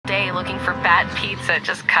day looking for bad pizza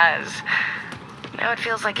just 'cause. Now it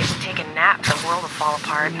feels like it would take a nap for the world to fall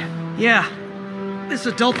apart. Yeah, this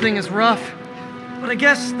adult thing is rough. But I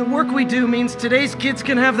guess the work we do means today's kids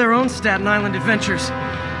can have their own Staten Island adventures.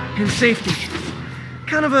 In safety.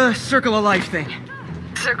 Kind of a circle of life thing.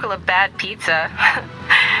 Circle of bad pizza.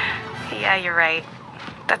 Yeah, you're right.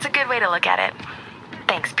 That's a good way to look at it.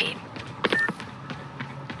 Thanks, Pete.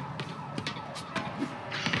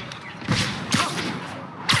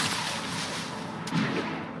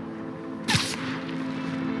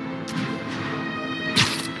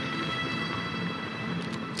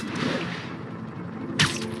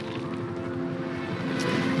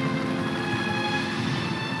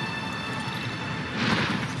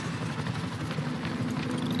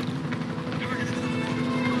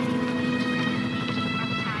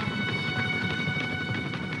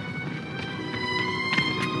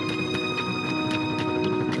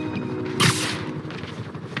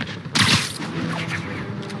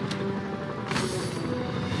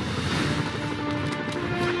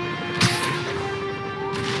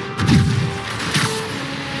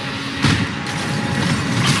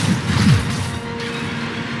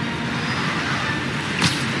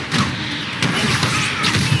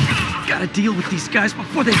 Gotta deal with these guys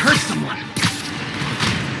before they hurt someone.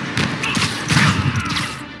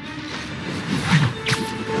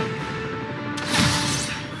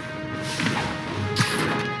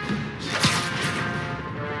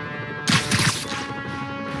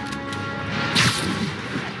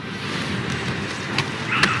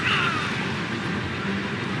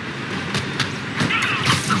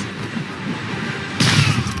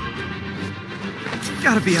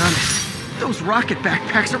 Gotta be honest. Those rocket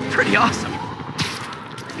backpacks are pretty awesome.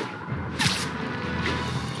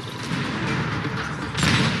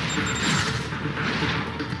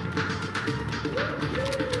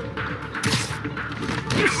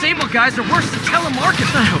 You Sable guys are worse than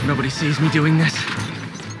telemarketers. I hope nobody sees me doing this.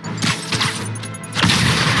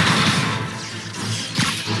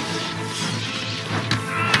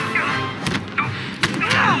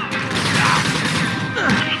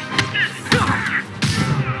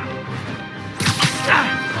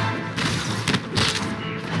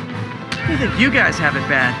 I think you guys have it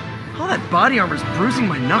bad. All that body armor's bruising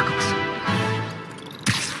my knuckles.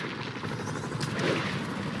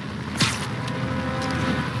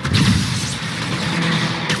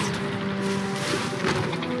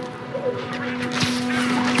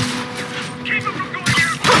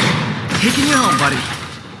 Taking you home, buddy.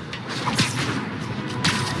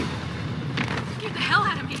 Get the hell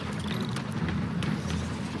out of me!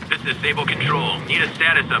 This is Sable Control. Need a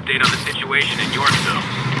status update on the situation in Yorkville.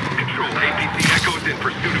 Control, APC Echo's in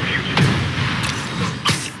pursuit of fugitives.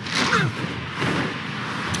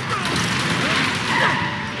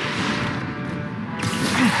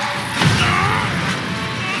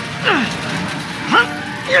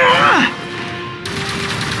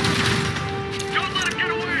 Don't let him get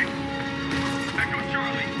away! Echo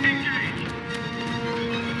Charlie, engage!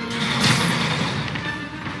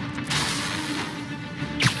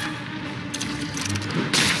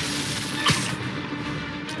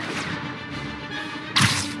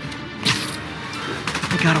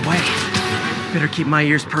 They got away. Better keep my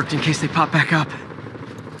ears perked in case they pop back up.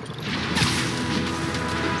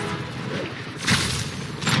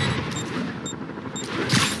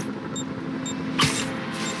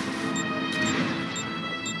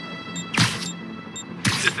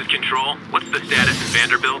 This is Control. What's the status in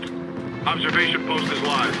Vanderbilt? Observation post is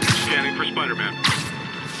live. Scanning for Spider-Man.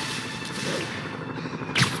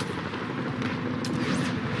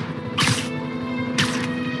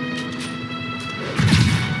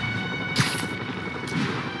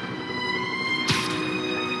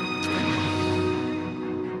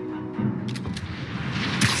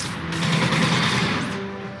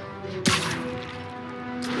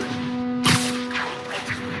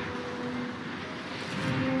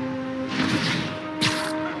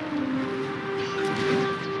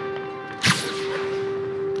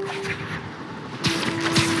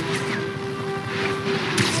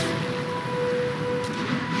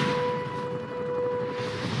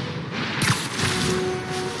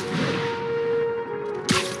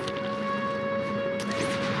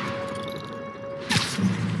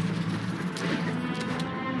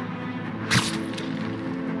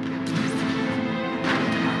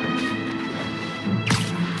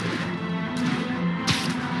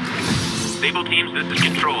 Sable teams, this is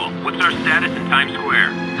Control. What's our status in Times Square?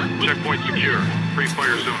 Checkpoint secure. Free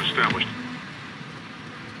fire zone established.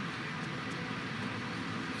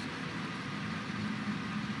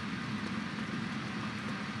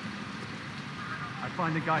 I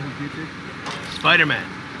find the guy who did this. Spider-Man.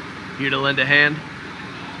 Here to lend a hand?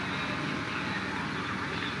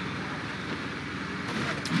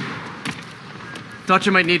 Thought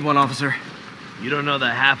you might need one, officer. You don't know the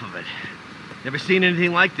half of it. Never seen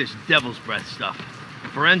anything like this devil's breath stuff.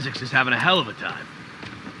 Forensics is having a hell of a time.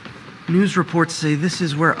 News reports say this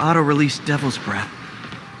is where Otto released Devil's Breath.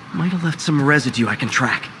 Might have left some residue I can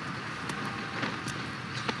track.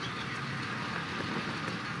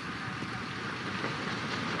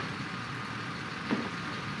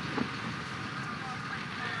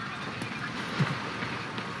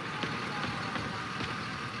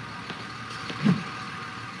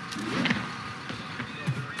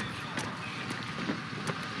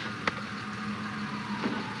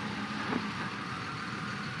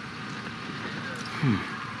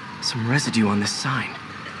 Some residue on this sign.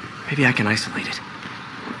 Maybe I can isolate it.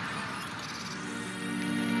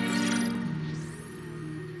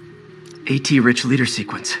 AT-rich leader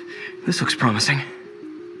sequence. This looks promising.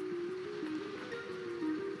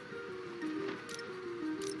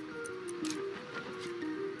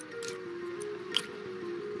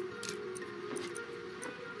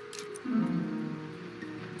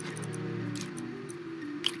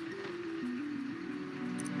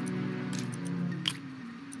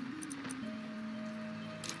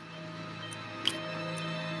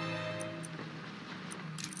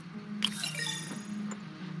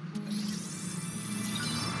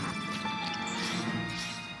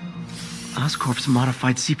 Oscorp's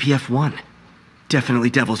modified CPF-1. Definitely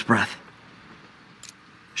Devil's Breath.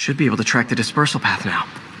 Should be able to track the dispersal path now.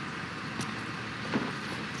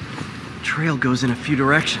 Trail goes in a few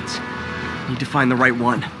directions. Need to find the right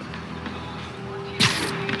one.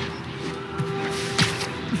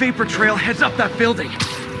 Vapor trail heads up that building.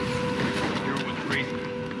 Hero was crazy.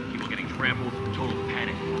 People getting trampled, total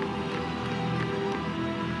panic.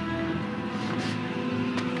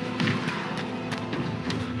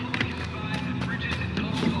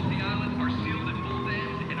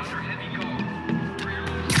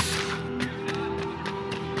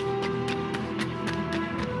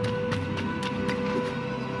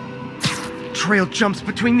 Trail jumps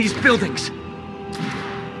between these buildings.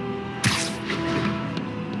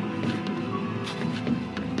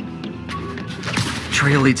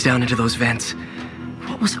 Trail leads down into those vents.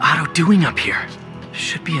 What was Otto doing up here?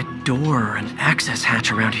 Should be a door or an access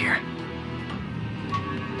hatch around here.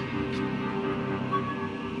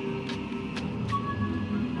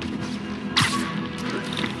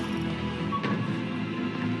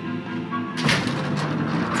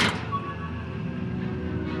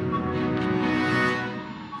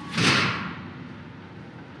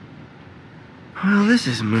 Well, this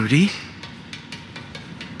is moody.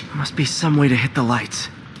 Must be some way to hit the lights.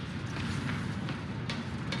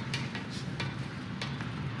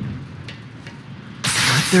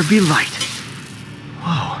 Let there be light.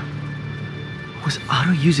 Whoa. Was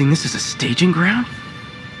Otto using this as a staging ground?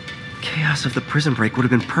 Chaos of the prison break would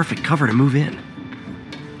have been perfect cover to move in.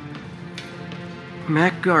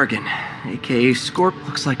 Mac Gargan, aka Scorp,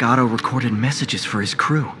 looks like Otto recorded messages for his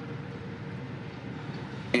crew.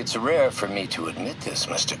 It's rare for me to admit this,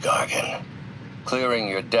 Mr. Gargan. Clearing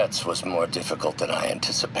your debts was more difficult than I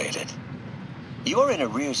anticipated. You're in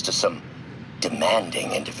arrears to some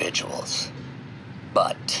demanding individuals.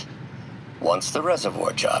 But once the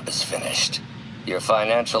reservoir job is finished, your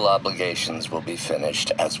financial obligations will be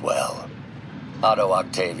finished as well. Otto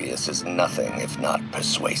Octavius is nothing if not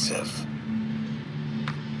persuasive.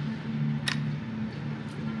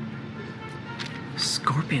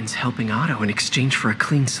 Scorpion's helping Otto in exchange for a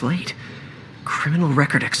clean slate. Criminal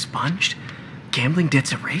record expunged? Gambling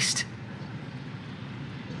debts erased?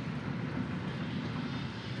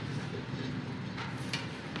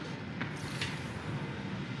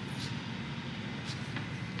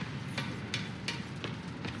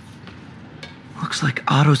 Looks like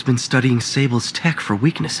Otto's been studying Sable's tech for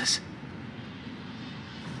weaknesses.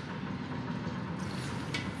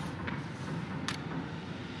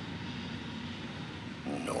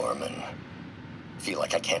 Feel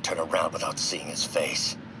like I can't turn around without seeing his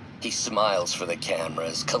face. He smiles for the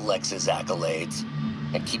cameras, collects his accolades,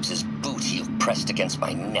 and keeps his boot heel pressed against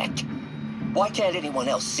my neck. Why can't anyone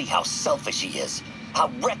else see how selfish he is?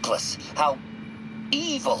 How reckless? How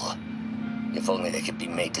evil? If only they could be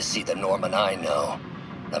made to see the Norman I know.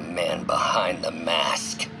 The man behind the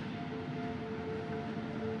mask.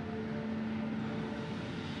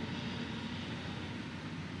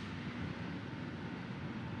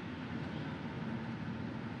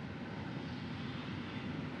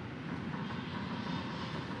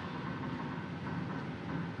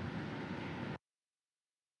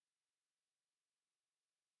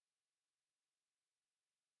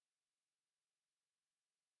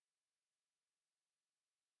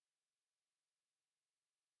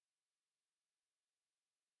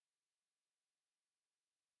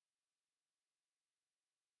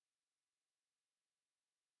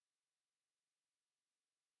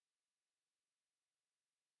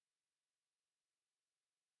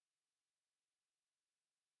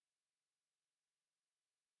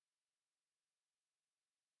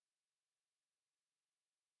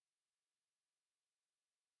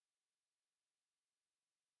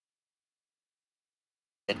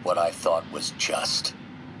 what I thought was just.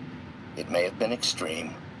 It may have been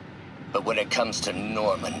extreme, but when it comes to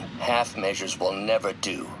Norman, half measures will never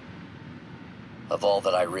do. Of all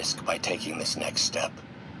that I risk by taking this next step,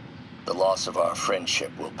 the loss of our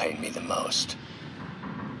friendship will pain me the most.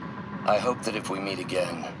 I hope that if we meet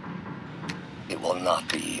again, it will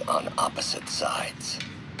not be on opposite sides.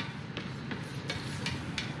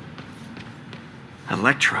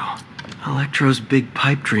 Electro's big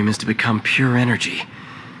pipe dream is to become pure energy.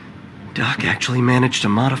 Doc actually managed to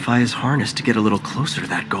modify his harness to get a little closer to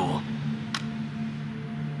that goal.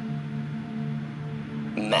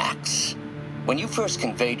 Max, when you first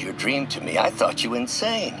conveyed your dream to me, I thought you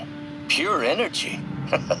insane. Pure energy.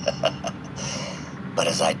 But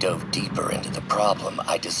as I dove deeper into the problem,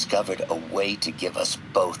 I discovered a way to give us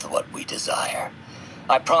both what we desire.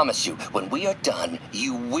 I promise you, when we are done,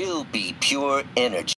 you will be pure energy.